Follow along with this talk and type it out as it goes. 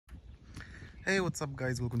Hey, what's up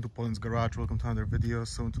guys, welcome to Poland's Garage, welcome to another video.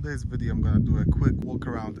 So in today's video I'm gonna do a quick walk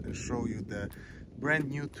around and show you the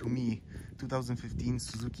brand new to me 2015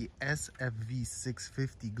 Suzuki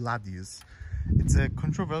SFV650 Gladius. It's a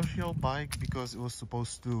controversial bike because it was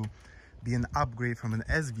supposed to be an upgrade from an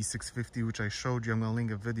SV650, which I showed you. I'm gonna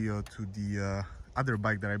link a video to the other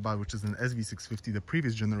bike that I bought, which is an SV650, the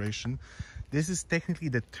previous generation. This is technically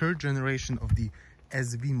the third generation of the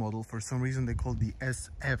SV model. For some reason they call it the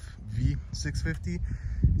SFV650.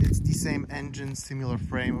 It's the same engine, similar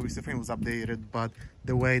frame. Obviously the frame was updated, but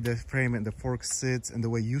the way the frame and the fork sits and the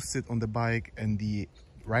way you sit on the bike and the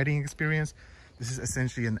riding experience, this is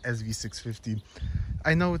essentially an SV650.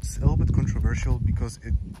 I know it's a little bit controversial because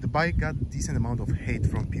the bike got a decent amount of hate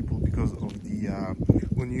from people because of the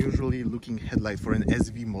unusually looking headlight for an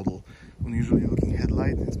SV model. Unusually looking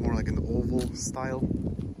headlight, it's more like an oval style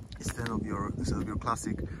instead of your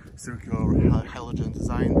classic circular halogen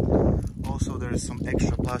design. Also there is some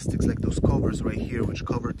extra plastics like those covers right here which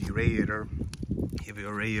cover the radiator. You have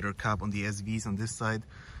your radiator cap on the SVs on this side.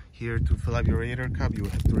 Here, to fill up your radiator cap you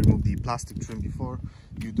have to remove the plastic trim before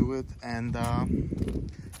you do it. And a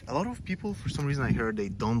lot of people, for some reason I heard, they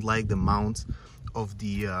don't like the mount of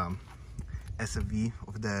the SFV,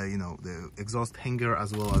 of the the exhaust hanger,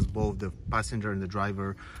 as well as both the passenger and the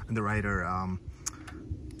driver and the rider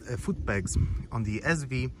foot pegs. On the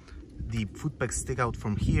SV, the foot pegs stick out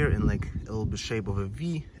from here in like a little bit shape of a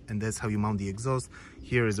V, and that's how you mount the exhaust.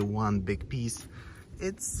 Here is a one big piece.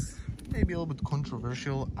 It's maybe a little bit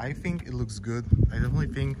controversial. I think it looks good. I definitely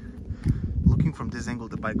think, looking from this angle,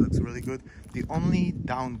 the bike looks really good. The only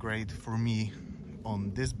downgrade for me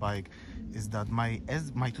on this bike is that my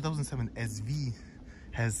 2007 SV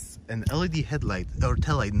has an LED headlight or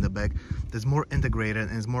tail light in the back that's more integrated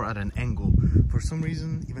and is more at an angle. For some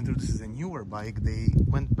reason, even though this is a newer bike, they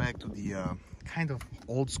went back to the kind of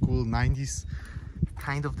old school 90s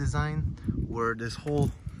kind of design, where this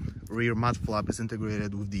whole rear mud flap is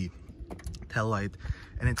integrated with the tail light,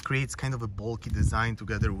 and it creates kind of a bulky design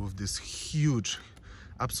together with this huge,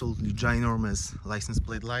 absolutely ginormous license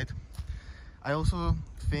plate light. I also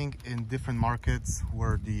think in different markets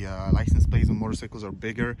where the license plates on motorcycles are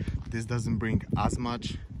bigger, this doesn't bring as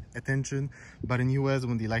much attention, but in US,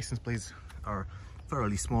 when the license plates are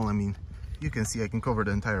fairly small, I mean, you can see I can cover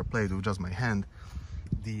the entire plate with just my hand.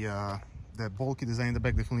 The bulky design in the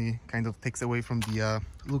back definitely kind of takes away from the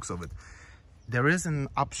looks of it. There is an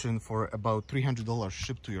option for about $300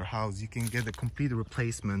 shipped to your house. You can get a complete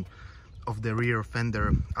replacement of the rear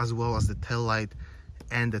fender, as well as the tail light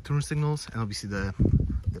and the turn signals, and obviously the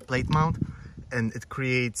plate mount, and it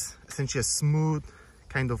creates essentially a smooth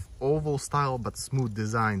kind of oval style but smooth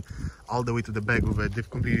design all the way to the back with a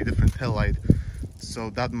completely different tail light. So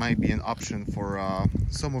that might be an option for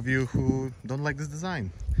some of you who don't like this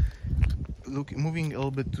design. Moving a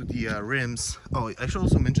little bit to the rims. Oh, I should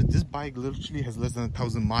also mention this bike literally has less than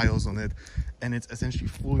 1,000 miles on it, and it's essentially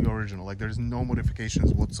fully original. Like, there's no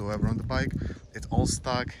modifications whatsoever on the bike. It's all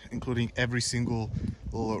stock, including every single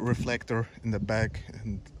little reflector in the back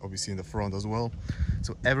and obviously in the front as well.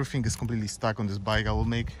 So everything is completely stock on this bike. I will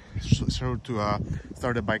make sure to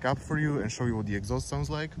start the bike up for you and show you what the exhaust sounds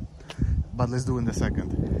like, but let's do it in a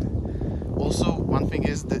second. Also, one thing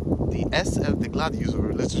is that the Gladius,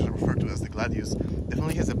 or let's just refer to it as the Gladius,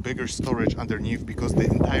 definitely has a bigger storage underneath because the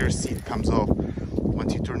entire seat comes off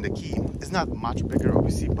once you turn the key. It's not much bigger,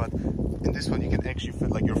 obviously, but in this one you can actually fit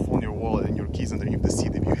like your phone, your wallet, and your keys underneath the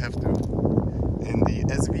seat if you have to. In the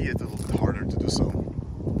SV, it's a little bit harder to do so.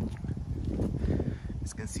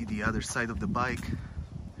 As you can see, the other side of the bike.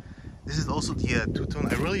 This is also the two-tone.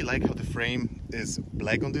 I really like how the frame is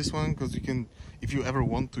black on this one, because you can, if you ever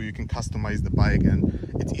want to, you can customize the bike, and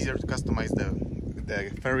it's easier to customize the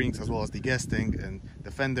fairings as well as the gas tank and the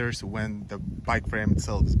fenders when the bike frame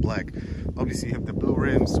itself is black. Obviously you have the blue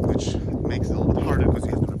rims, which makes it a little bit harder because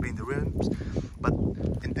you have to repaint the rims, but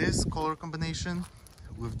in this color combination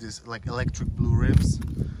with this like electric blue rims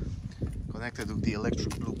connected with the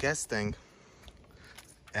electric blue gas tank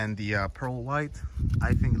and the pearl white,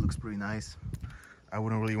 I think it looks pretty nice. I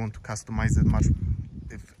wouldn't really want to customize it much,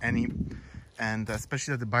 if any, and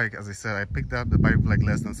especially that the bike, as I said, I picked up the bike with like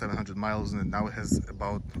less than 700 miles on it. Now it has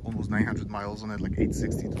about almost 900 miles on it, like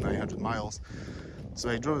 860 to 900 miles. So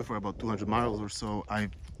I drove it for about 200 miles or so. I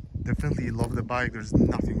definitely love the bike. There's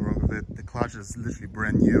nothing wrong with it. The clutch is literally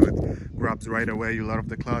brand new. It grabs right away. You let off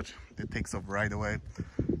the clutch, it takes off right away.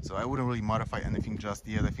 So I wouldn't really modify anything just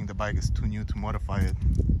yet. I think the bike is too new to modify it.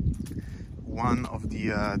 One of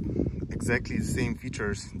the exactly the same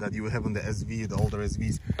features that you would have on the SV, the older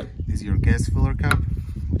SVs, is your gas filler cap,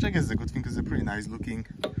 which I guess is a good thing because it's a pretty nice looking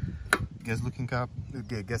gas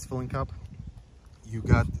filling cap. you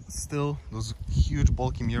got still those huge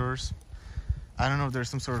bulky mirrors. I don't know if there's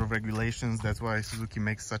some sort of regulations, that's why Suzuki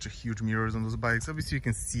makes such a huge mirrors on those bikes. Obviously you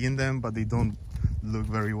can see in them, but they don't look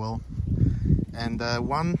very well. And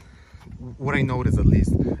what I noticed, at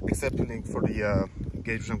least, excepting for the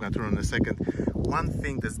gauge, which I'm going to turn on in a second, one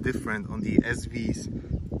thing that's different on the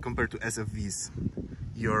SVs compared to SFVs,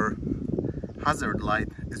 your hazard light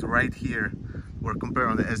is right here, or compared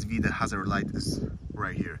on the SV, the hazard light is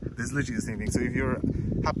right here. This is literally the same thing. So if you're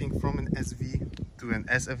hopping from an SV to an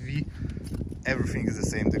SFV, everything is the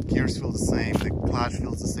same. The gears feel the same, the clutch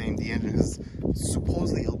feels the same, the engine has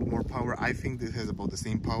supposedly a little bit more power. I think this has about the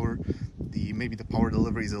same power. Maybe the power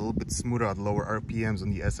delivery is a little bit smoother at lower RPMs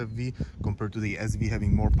on the SFV compared to the SV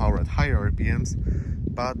having more power at higher RPMs,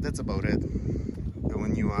 but that's about it.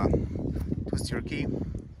 When you twist your key,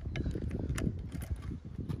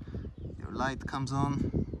 your light comes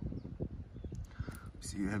on.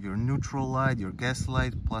 So you have your neutral light, your gas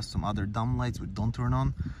light, plus some other dumb lights which don't turn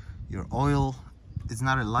on. Your oil, it's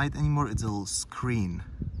not a light anymore, it's a little screen.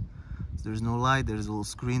 So there's no light, there's a little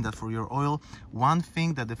screen that for your oil. One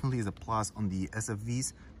thing that definitely is a plus on the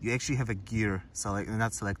SFVs, you actually have a gear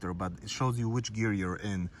not selector, but it shows you which gear you're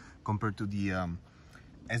in compared to the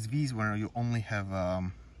SVs where you only have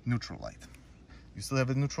neutral light. You still have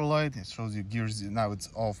a neutral light, it shows you gears, now it's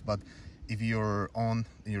off, but if you're on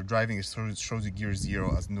and you're driving, it shows you gear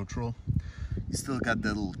 0 as neutral. You still got the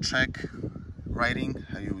little check writing,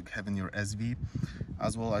 how you have in your SV,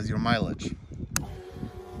 as well as your mileage.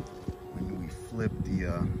 When we flip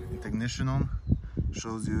the ignition on,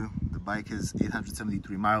 shows you the bike has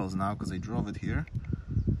 873 miles now because I drove it here.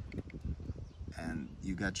 And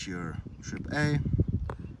you got your trip A,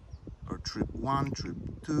 or trip 1, trip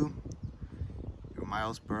 2, your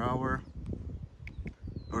miles per hour,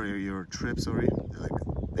 or your trip, sorry, like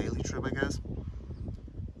daily trip, I guess.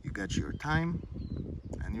 You got your time,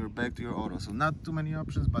 and you're back to your auto. So not too many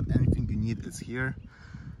options, but anything you need is here.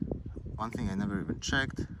 One thing I never even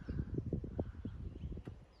checked,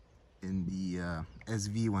 in the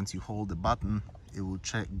SV, once you hold the button, it will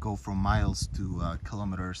go from miles to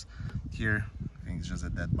kilometers. Here, I think it's just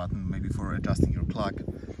at that button, maybe for adjusting your clock.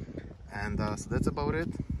 And so that's about it.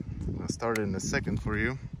 I'm gonna start it in a second for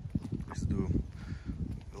you. Just do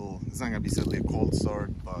it's not gonna be sadly a cold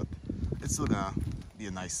start, but it's still gonna be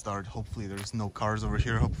a nice start. Hopefully there's no cars over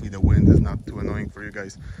here. Hopefully the wind is not too annoying for you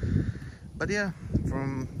guys. But yeah,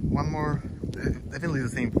 from one more, definitely the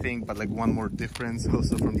same thing, but like one more difference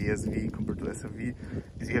also from the SV compared to SFV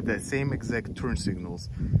is you have the same exact turn signals,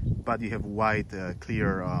 but you have white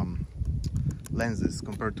clear lenses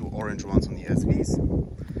compared to orange ones on the SVs.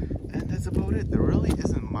 And that's about it. There really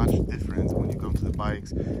isn't much difference when you come to the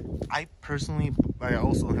bikes. I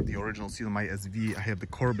also don't have the original seat on my SV. I have the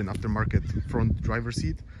Corbin aftermarket front driver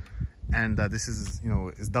seat, and this is,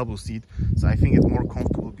 is double seat, so I think it's more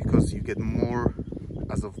comfortable because you get more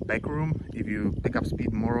as of back room. If you pick up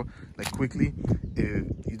speed more, like quickly,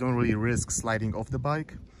 you don't really risk sliding off the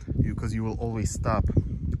bike because you will always stop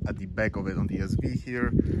at the back of it. On the SV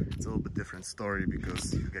here, it's a little bit different story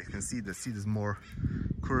because you guys can see the seat is more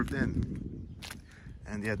curved in.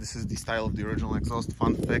 And yeah, this is the style of the original exhaust.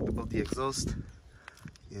 Fun fact about the exhaust,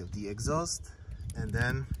 you have the exhaust, and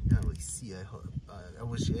then you can't really see, I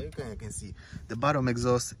wish you can see the bottom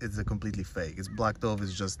exhaust is a completely fake. It's blacked off,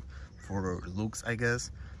 it's just for looks, I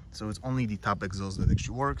guess. So it's only the top exhaust that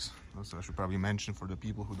actually works. Also, I should probably mention for the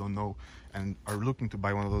people who don't know and are looking to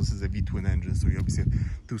buy one of those, is a V-twin engine. So you obviously have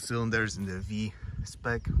 2 cylinders in the V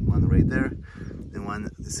spec, one right there, and one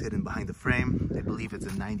is hidden behind the frame. I believe it's a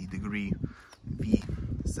 90-degree V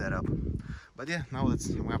setup. But yeah, now I'm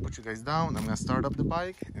gonna put you guys down. I'm gonna start up the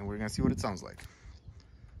bike and we're gonna see what it sounds like.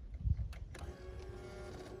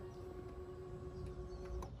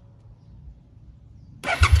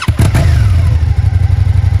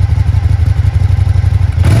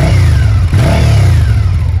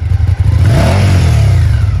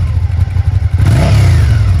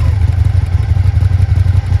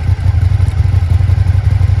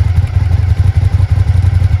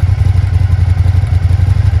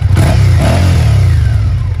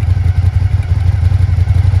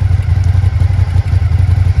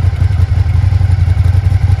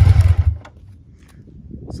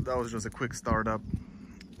 That was just a quick startup,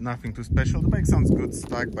 nothing too special. The bike sounds good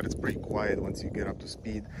stock, but it's pretty quiet once you get up to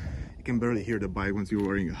speed. You can barely hear the bike once you're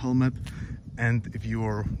wearing a helmet, and if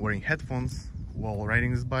you're wearing headphones while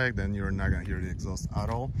riding this bike, then you're not gonna hear the exhaust at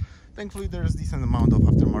all. Thankfully there's a decent amount of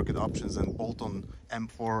aftermarket options and bolt-on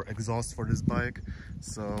M4 exhaust for this bike,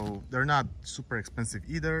 so they're not super expensive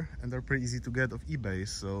either, and they're pretty easy to get off eBay,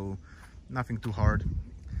 so nothing too hard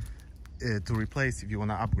to replace if you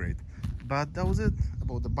want to upgrade. But that was it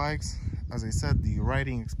about the bikes. As I said, the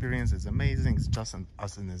riding experience is amazing. It's just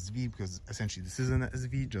as an SV, because essentially this is an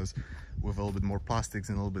SV, just with a little bit more plastics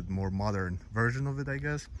and a little bit more modern version of it, I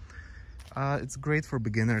guess. It's great for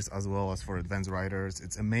beginners as well as for advanced riders.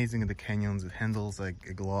 It's amazing in the canyons. It handles like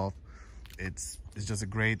a glove. It's just a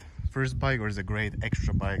great first bike, or is a great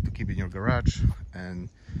extra bike to keep in your garage and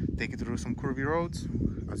take it through some curvy roads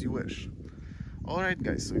as you wish. Alright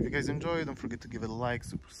guys, so if you guys enjoy, don't forget to give it a like,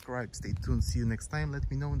 subscribe, stay tuned, see you next time. Let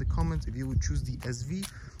me know in the comments if you would choose the SV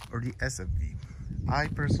or the SFV. I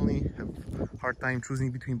personally have a hard time choosing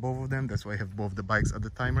between both of them, that's why I have both the bikes at the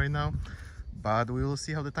time right now, but we will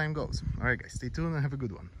see how the time goes. Alright guys, stay tuned and have a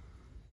good one.